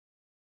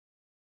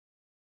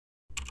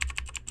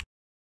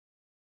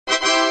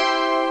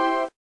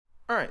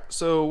Alright,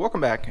 so welcome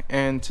back,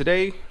 and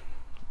today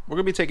we're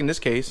going to be taking this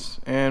case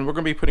and we're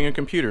going to be putting a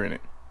computer in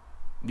it.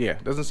 Yeah,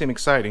 doesn't seem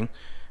exciting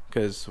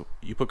because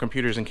you put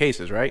computers in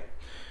cases, right?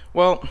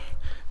 Well,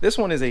 this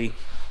one is a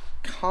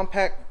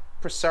Compaq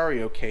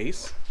Presario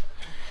case,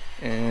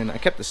 and I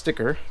kept the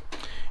sticker,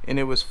 and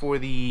it was for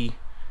the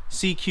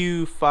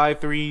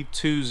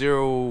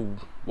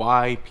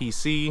CQ5320Y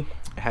PC.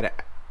 It had an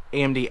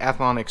AMD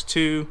Athlon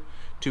X2,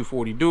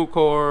 240 dual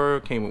core,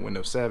 came with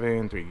Windows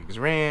 7, 3 gigs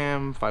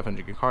RAM,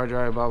 500 gig hard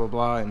drive, blah blah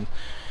blah. And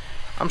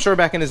I'm sure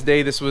back in this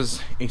day this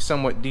was a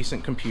somewhat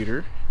decent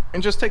computer.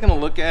 And just taking a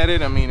look at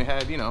it, I mean, it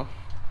had, you know,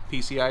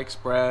 PCI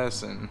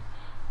Express, and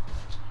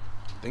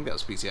I think that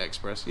was PCI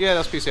Express. Yeah,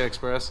 that's PCI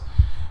Express,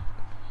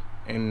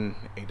 and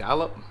a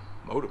dial-up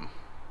modem.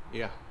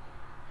 Yeah,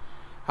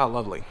 how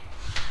lovely.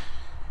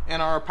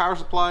 And our power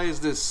supply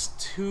is this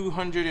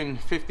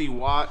 250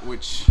 watt,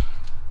 which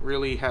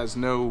really has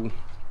no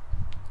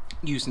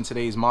use in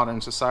today's modern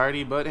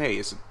society, but hey,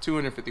 it's a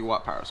 250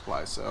 watt power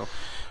supply. So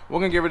we're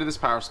gonna get rid of this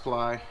power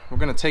supply. We're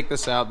gonna take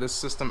this out. This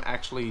system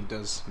actually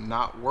does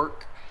not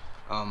work.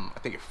 I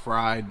think it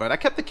fried, but I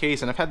kept the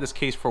case, and I've had this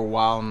case for a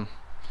while, and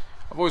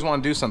I've always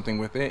wanted to do something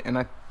with it, and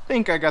I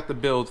think I got the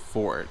build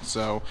for it.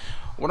 So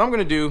what I'm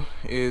gonna do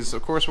is,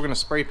 of course, we're gonna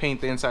spray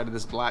paint the inside of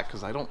this black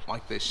because I don't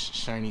like this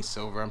shiny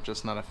silver. I'm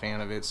just not a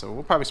fan of it. So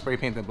we'll probably spray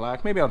paint the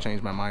black. Maybe I'll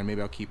change my mind.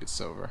 Maybe I'll keep it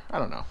silver. I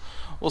don't know.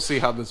 We'll see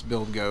how this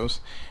build goes.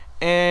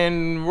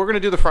 And we're gonna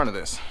do the front of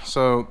this.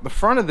 So the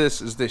front of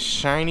this is this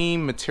shiny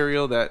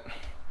material that,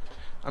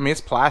 I mean,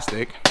 it's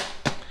plastic,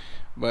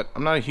 but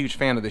I'm not a huge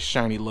fan of this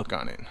shiny look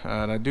on it.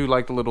 And I do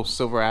like the little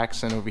silver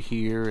accent over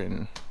here,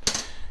 and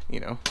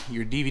you know,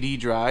 your DVD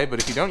drive.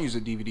 But if you don't use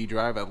a DVD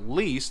drive, at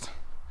least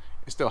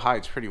it still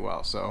hides pretty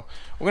well. So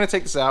we're gonna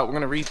take this out. We're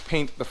gonna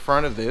repaint the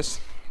front of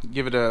this,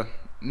 give it a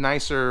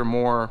nicer,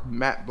 more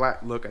matte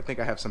black look. I think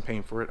I have some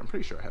paint for it. I'm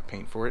pretty sure I have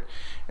paint for it,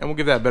 and we'll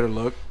give that a better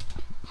look.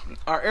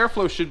 Our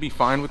airflow should be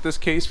fine with this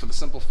case, for the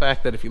simple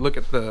fact that if you look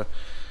at the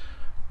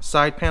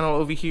side panel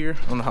over here,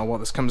 I don't know how well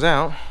this comes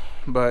out,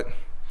 but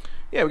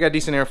yeah, we got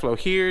decent airflow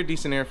here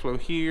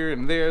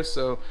and there.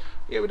 So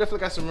yeah, we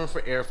definitely got some room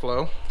for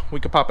airflow. We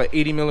could pop an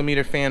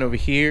 80mm fan over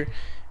here,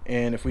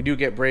 and if we do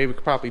get brave, we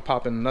could probably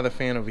pop in another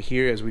fan over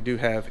here, as we do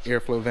have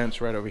airflow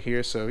vents right over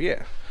here. So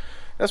yeah,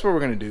 that's what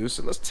we're gonna do.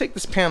 So let's take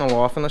this panel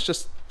off, and let's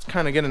just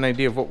kind of get an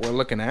idea of what we're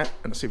looking at,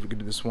 and let's see if we can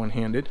do this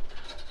one-handed.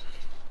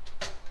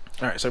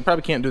 Alright, so I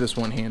probably can't do this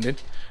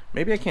one-handed.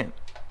 Maybe I can.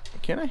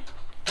 Can I?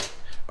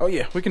 Oh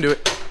yeah, we can do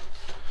it.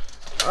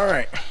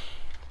 Alright.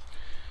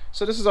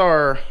 So this is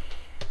our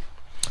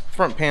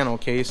front panel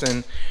case,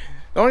 and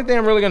the only thing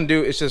I'm really going to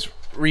do is just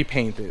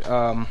repaint it.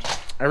 I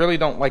really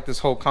don't like this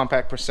whole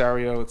Compaq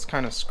Presario. It's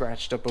kind of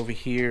scratched up over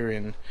here,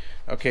 and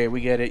okay,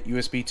 we get it,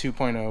 USB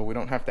 2.0. We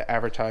don't have to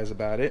advertise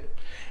about it.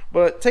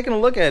 But taking a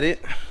look at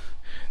it,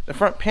 the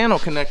front panel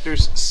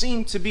connectors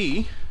seem to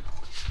be,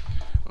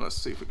 let's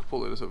see if we can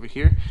pull this over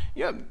here.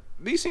 Yeah,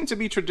 these seem to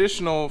be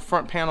traditional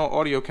front panel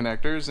audio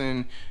connectors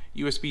and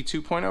USB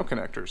 2.0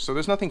 connectors. So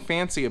there's nothing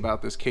fancy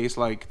about this case.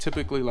 Like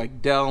typically,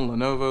 like Dell and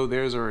Lenovo,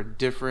 theirs are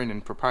different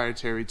and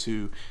proprietary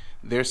to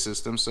their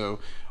system. So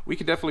we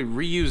could definitely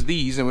reuse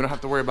these, and we don't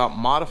have to worry about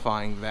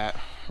modifying that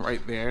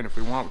right there. And if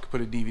we want, we could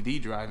put a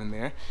DVD drive in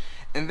there.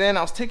 And then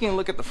I was taking a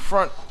look at the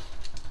front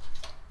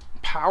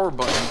power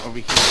button over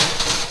here.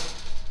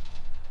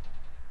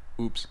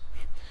 Oops.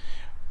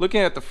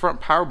 Looking at the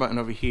front power button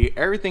over here,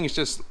 everything is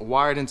just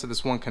wired into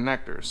this one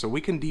connector. So we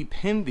can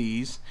depin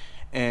these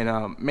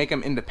and make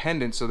them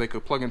independent, so they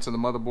could plug into the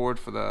motherboard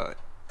for the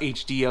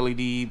HD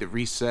LED, the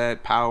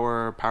reset,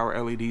 power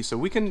LED. So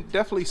we can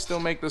definitely still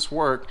make this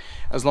work,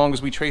 as long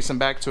as we trace them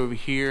back to over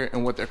here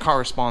and what their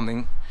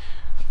corresponding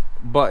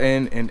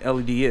button and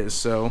LED is.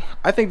 So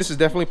I think this is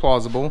definitely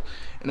plausible.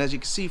 And as you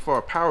can see, for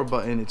our power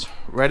button, it's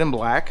red and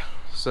black.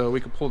 So we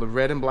could pull the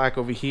red and black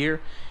over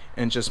here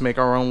and just make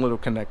our own little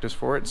connectors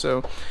for it.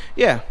 So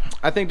yeah,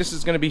 I think this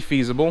is going to be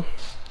feasible,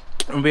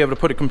 and we'll be able to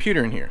put a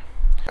computer in here.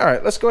 All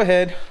right, let's go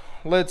ahead.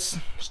 Let's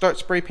start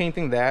spray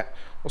painting that.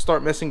 We'll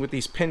start messing with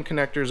these pin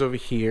connectors over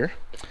here,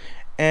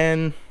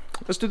 and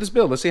let's do this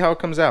build. Let's see how it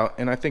comes out,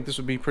 and I think this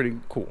would be pretty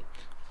cool.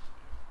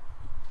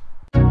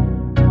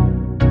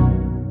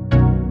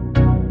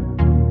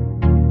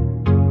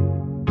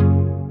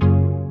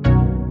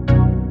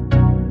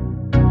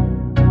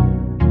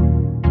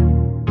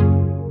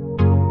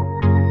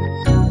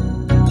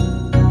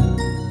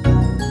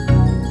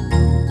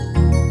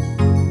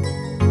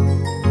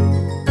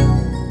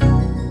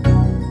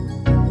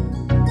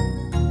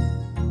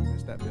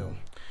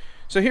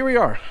 So here we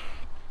are.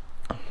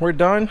 We're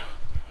done.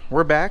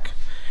 We're back.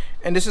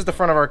 And this is the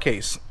front of our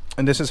case.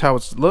 And this is how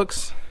it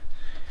looks.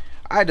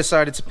 I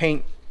decided to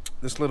paint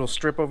this little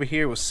strip over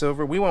here with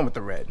silver. We went with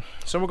the red.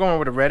 So we're going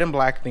with a red and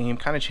black theme.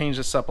 Kind of changed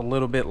this up a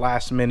little bit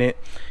last minute.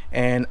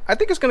 And I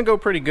think it's going to go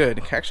pretty good.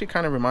 It actually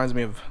kind of reminds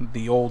me of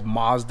the old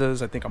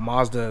Mazdas. I think a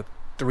Mazda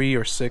 3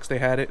 or 6 they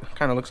had it.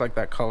 Kind of looks like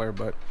that color,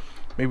 but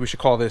maybe we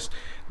should call this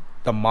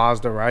the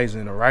Mazda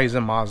Ryzen, or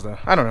Ryzen Mazda.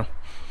 I don't know.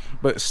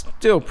 But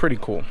still pretty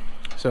cool.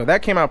 So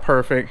that came out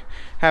perfect.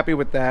 Happy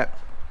with that.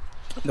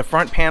 The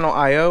front panel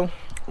IO,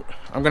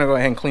 I'm gonna go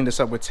ahead and clean this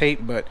up with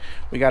tape, but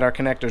we got our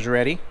connectors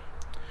ready.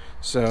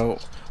 So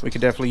we could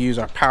definitely use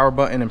our power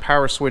button and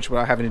power switch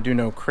without having to do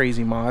no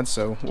crazy mods.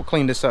 So we'll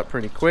clean this up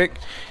pretty quick.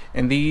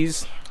 And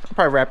these, I'll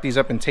probably wrap these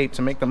up in tape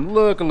to make them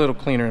look a little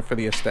cleaner for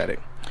the aesthetic.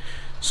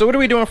 So what are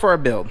we doing for our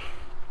build?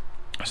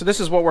 So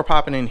this is what we're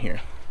popping in here.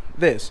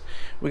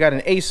 We got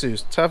an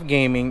Asus Tough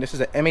Gaming. This is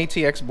an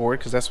MATX board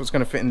because that's what's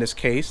going to fit in this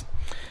case.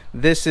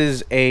 This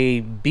is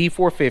a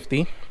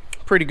B450,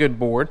 pretty good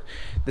board.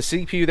 The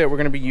CPU that we're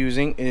going to be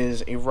using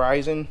is a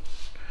Ryzen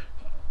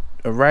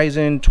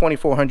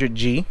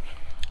 2400G.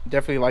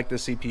 Definitely like the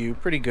CPU,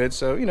 pretty good.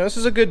 So you know, this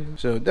is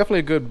definitely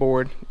a good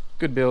board,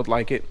 good build,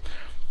 like it.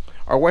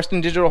 Our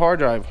Western Digital hard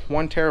drive,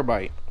 1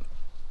 terabyte.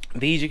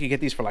 These, you could get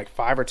these for like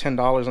 $5 or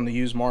 $10 on the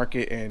used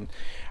market, and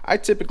I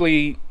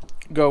typically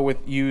go with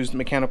used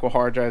mechanical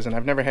hard drives, and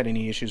I've never had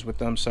any issues with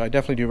them, so I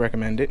definitely do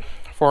recommend it.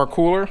 For our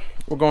cooler,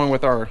 we're going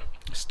with our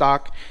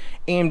stock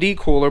AMD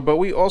cooler, but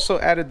we also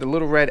added the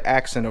little red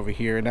accent over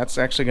here, and that's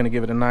actually going to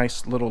give it a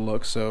nice little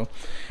look. So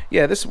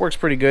yeah, this works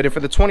pretty good. And for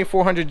the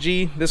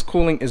 2400G, this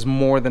cooling is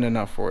more than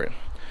enough for it,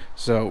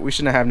 so we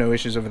shouldn't have no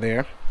issues over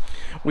there.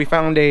 We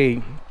found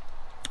a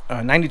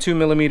 92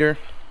 millimeter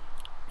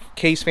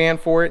case fan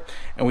for it,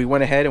 and we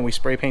went ahead and we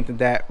spray painted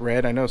that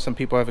red. I know some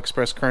people have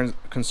expressed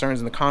concerns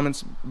in the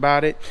comments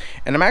about it,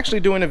 and I'm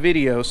actually doing a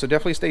video, so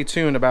definitely stay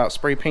tuned about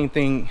spray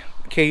painting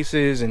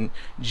cases and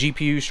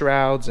GPU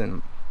shrouds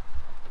and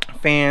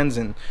fans,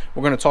 and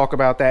we're going to talk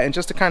about that. And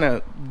just to kind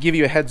of give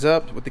you a heads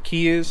up, what the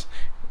key is,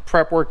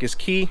 prep work is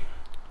key.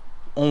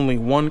 Only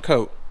 1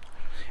 coat,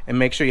 and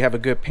make sure you have a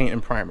good paint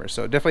and primer.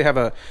 So definitely have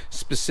a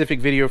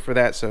specific video for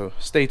that, so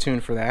stay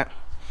tuned for that.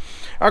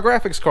 Our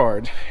graphics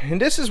card, and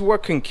this is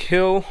what can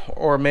kill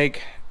or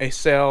make a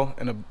sale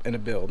in a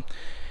build.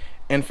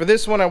 And for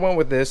this one, I went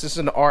with this is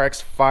an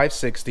RX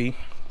 560.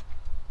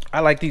 I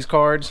like these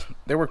cards.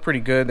 They work pretty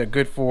good. They're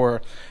good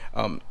for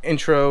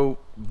intro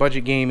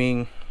budget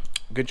gaming,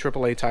 good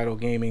AAA title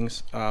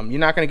gamings. You're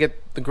not going to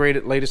get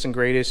the latest and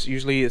greatest.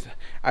 Usually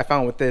I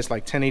found with this,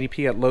 like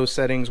 1080p at low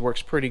settings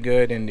works pretty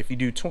good, and if you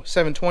do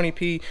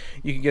 720p,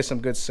 you can get some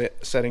good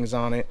settings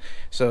on it.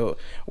 So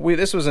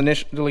this was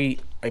initially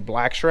a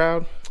black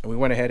shroud, and we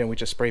went ahead and we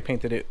just spray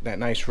painted it that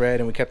nice red,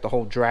 and we kept the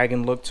whole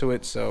dragon look to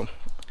it. So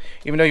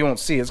even though you won't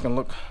see it, it's going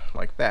to look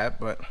like that,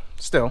 but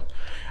still,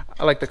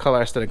 I like the color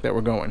aesthetic that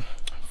we're going.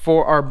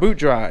 For our boot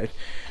drive,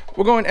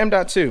 we're going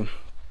M.2.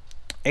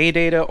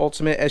 ADATA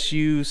Ultimate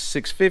SU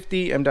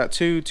 650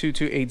 M.2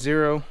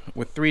 2280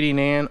 with 3D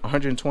NAND,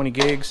 120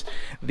 gigs.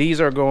 These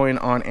are going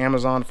on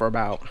Amazon for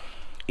about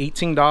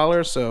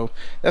 $18, so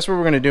that's what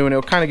we're going to do, and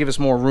it'll kind of give us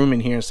more room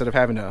in here instead of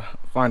having to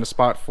find a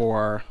spot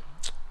for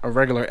a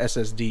regular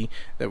SSD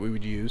that we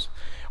would use.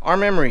 Our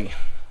memory,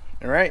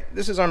 all right,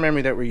 this is our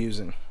memory that we're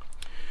using.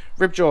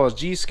 Ripjaws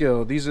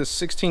G-Skill, these are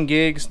 16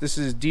 gigs. This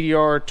is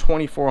DDR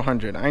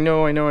 2400. I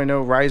know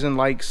Ryzen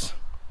likes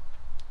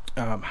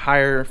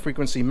higher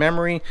frequency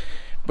memory,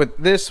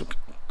 but this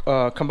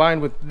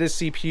combined with this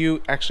CPU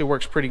actually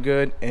works pretty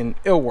good, and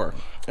it'll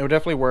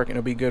definitely work, and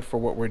it'll be good for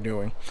what we're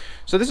doing.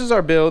 So this is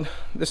our build.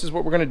 This is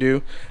what we're going to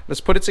do.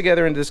 Let's put it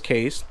together in this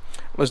case.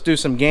 Let's do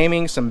some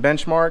gaming, some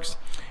benchmarks,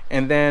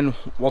 and then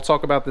we'll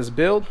talk about this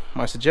build,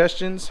 my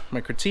suggestions,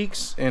 my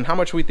critiques, and how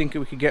much we think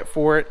we could get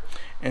for it,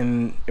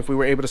 and if we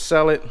were able to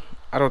sell it.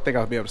 I don't think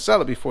I'll be able to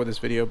sell it before this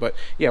video, but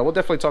yeah, we'll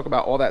definitely talk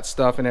about all that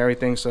stuff and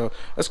everything. So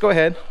let's go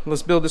ahead,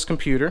 let's build this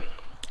computer,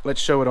 let's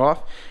show it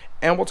off,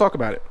 and we'll talk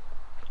about it.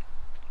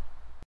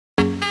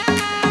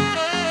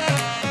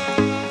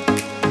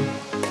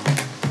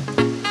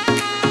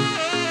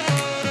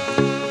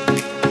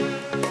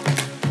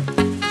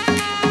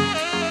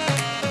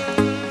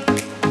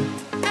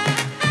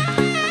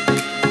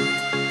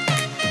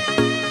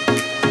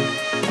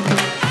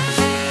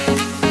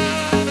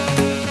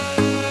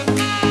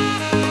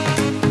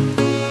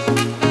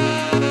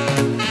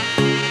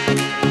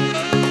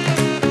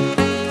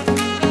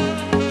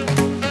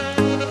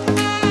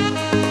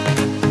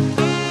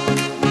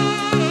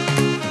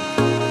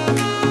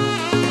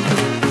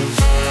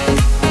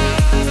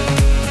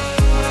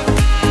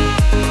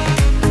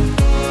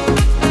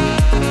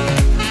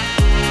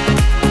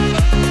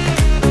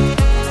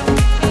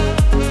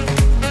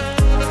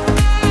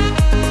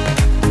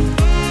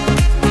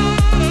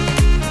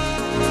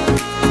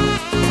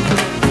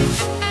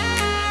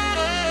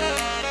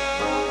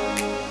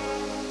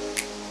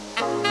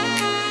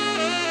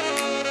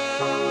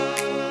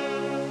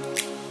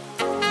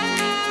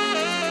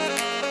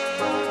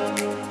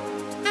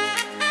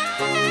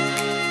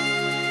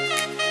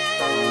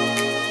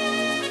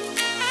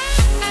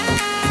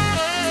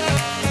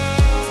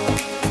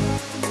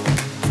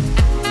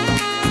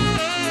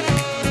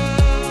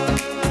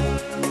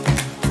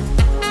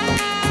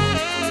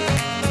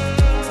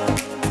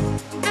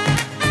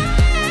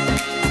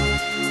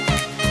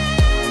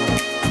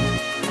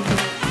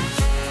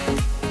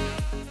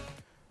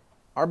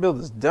 Our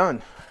build is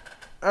done.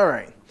 All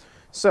right,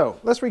 so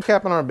let's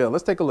recap on our build.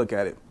 Let's take a look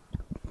at it.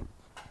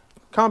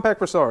 Compaq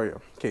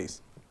Presario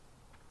case.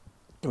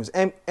 It was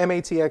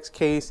MATX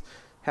case,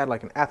 had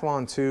like an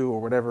Athlon 2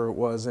 or whatever it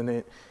was in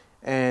it.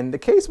 And the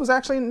case was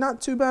actually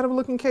not too bad of a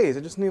looking case.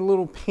 It just needed a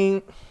little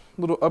paint,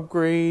 a little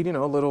upgrade, you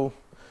know, a little,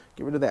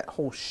 get rid of that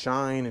whole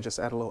shine and just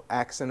add a little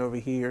accent over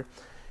here.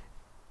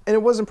 And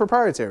it wasn't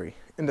proprietary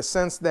in the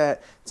sense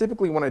that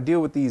typically when I deal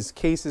with these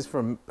cases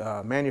from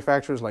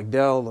manufacturers like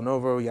Dell,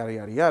 Lenovo, yada,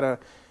 yada, yada,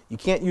 you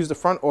can't use the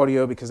front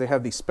audio because they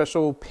have the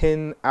special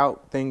pin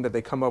out thing that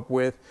they come up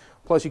with.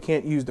 Plus you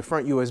can't use the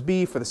front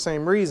USB for the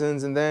same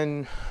reasons, and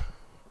then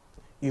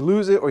you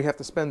lose it or you have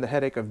to spend the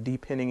headache of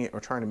depinning it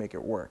or trying to make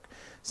it work.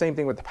 Same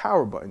thing with the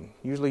power button.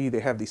 Usually they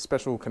have these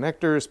special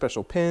connectors,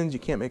 special pins, you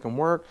can't make them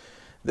work.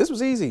 This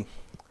was easy.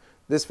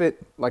 This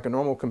fit like a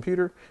normal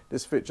computer.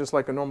 This fit just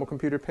like a normal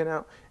computer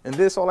pinout. And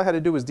this, all I had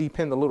to do was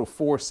depin the little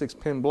 4-6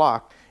 pin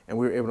block and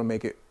we were able to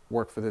make it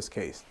work for this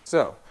case.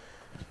 So,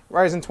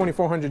 Ryzen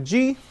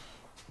 2400G,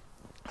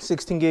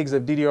 16 gigs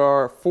of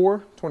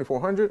DDR4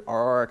 2400,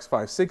 RRX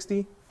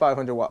 560,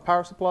 500 watt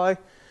power supply,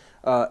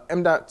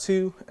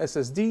 M.2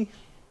 SSD,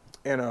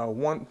 and a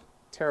 1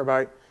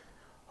 terabyte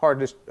hard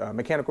disk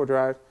mechanical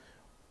drive.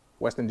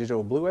 Western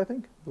Digital Blue, I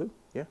think. Blue?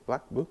 Yeah,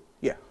 black, blue?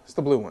 Yeah, it's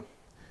the blue one.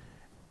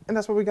 And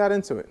that's what we got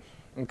into it.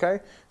 Okay,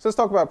 so let's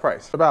talk about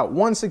price. About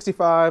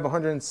 $165,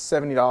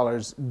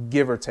 $170,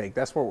 give or take.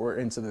 That's what we're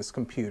into this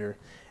computer.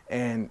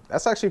 And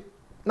that's actually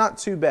not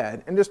too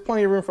bad. And there's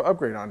plenty of room for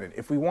upgrade on it.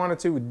 If we wanted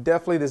to,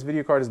 definitely this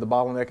video card is the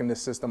bottleneck in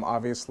this system,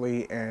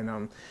 obviously.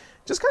 And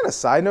just kind of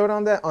side note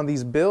on that, on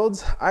these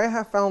builds, I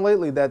have found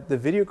lately that the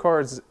video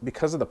cards,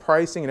 because of the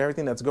pricing and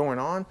everything that's going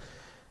on,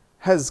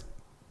 has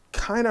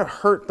kind of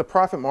hurt the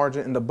profit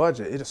margin in the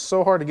budget. It is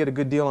so hard to get a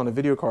good deal on a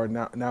video card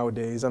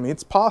nowadays. I mean,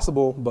 it's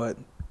possible, but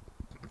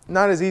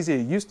not as easy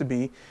as it used to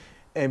be.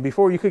 And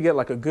before, you could get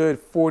like a good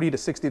 $40 to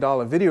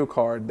 $60 video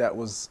card that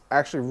was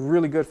actually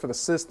really good for the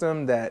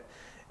system, that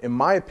in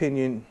my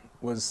opinion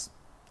was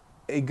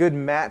a good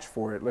match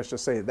for it, let's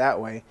just say it that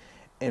way,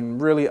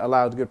 and really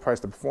allowed good price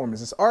to performance.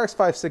 This RX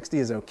 560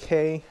 is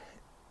okay,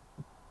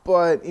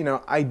 but you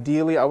know,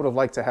 ideally I would have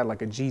liked to have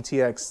like a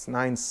GTX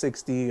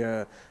 960,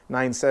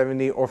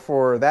 970, or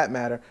for that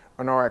matter,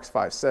 an RX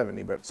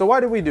 570. But so why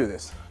did we do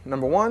this?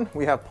 Number one,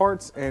 we have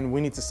parts and we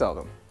need to sell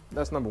them.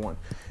 That's number one.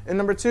 And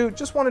number two,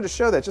 just wanted to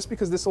show that just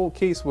because this old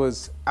case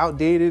was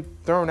outdated,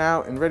 thrown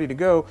out, and ready to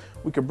go,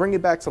 we could bring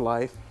it back to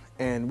life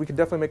and we could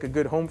definitely make a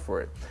good home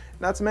for it.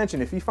 Not to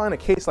mention, if you find a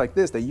case like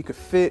this that you could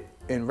fit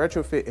and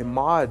retrofit and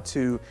mod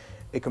to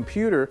a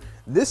computer,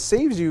 this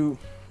saves you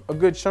a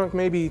good chunk,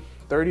 maybe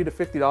 $30 to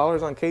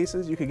 $50 on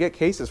cases. You could get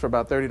cases for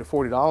about $30 to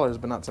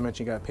 $40, but not to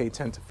mention you gotta pay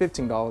 $10 to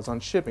 $15 on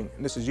shipping.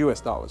 And this is US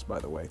dollars, by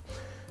the way.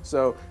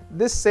 So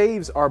this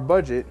saves our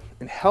budget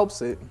and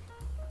helps it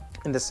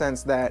in the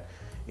sense that,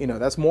 you know,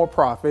 that's more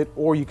profit,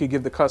 or you could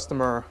give the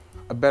customer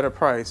a better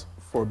price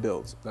for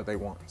builds that they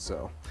want.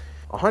 So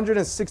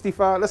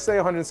 165, let's say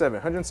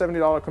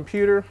 $170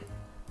 computer.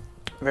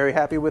 Very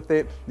happy with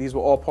it. These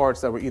were all parts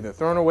that were either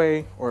thrown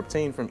away or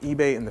obtained from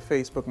eBay and the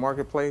Facebook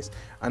marketplace.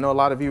 I know a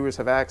lot of viewers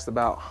have asked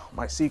about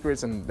my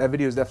secrets, and that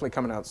video is definitely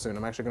coming out soon.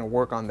 I'm actually going to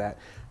work on that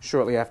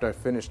shortly after I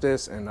finish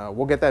this, and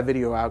we'll get that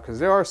video out because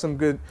there are some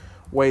good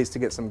ways to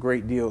get some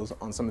great deals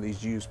on some of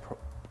these used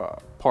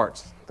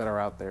parts that are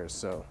out there.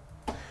 So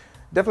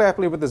definitely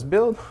happy with this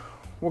build.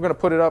 We're going to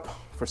put it up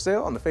for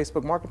sale on the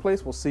Facebook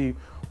marketplace. We'll see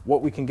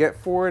what we can get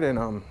for it,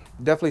 and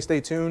definitely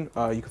stay tuned.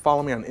 You can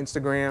follow me on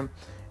Instagram,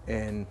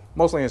 and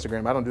mostly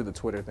Instagram. I don't do the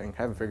Twitter thing,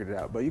 haven't figured it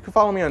out, but you can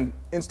follow me on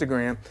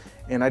Instagram,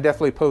 and I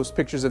definitely post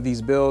pictures of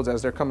these builds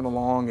as they're coming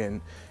along and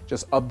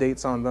just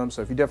updates on them.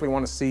 So if you definitely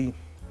want to see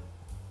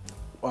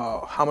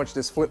how much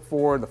this flipped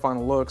for, the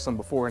final look, some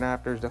before and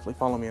afters, definitely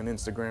follow me on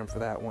Instagram for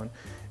that one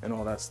and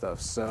all that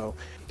stuff. So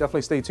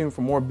definitely stay tuned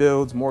for more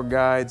builds, more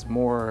guides,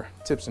 more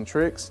tips and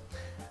tricks.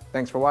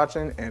 Thanks for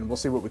watching, and we'll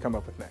see what we come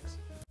up with next.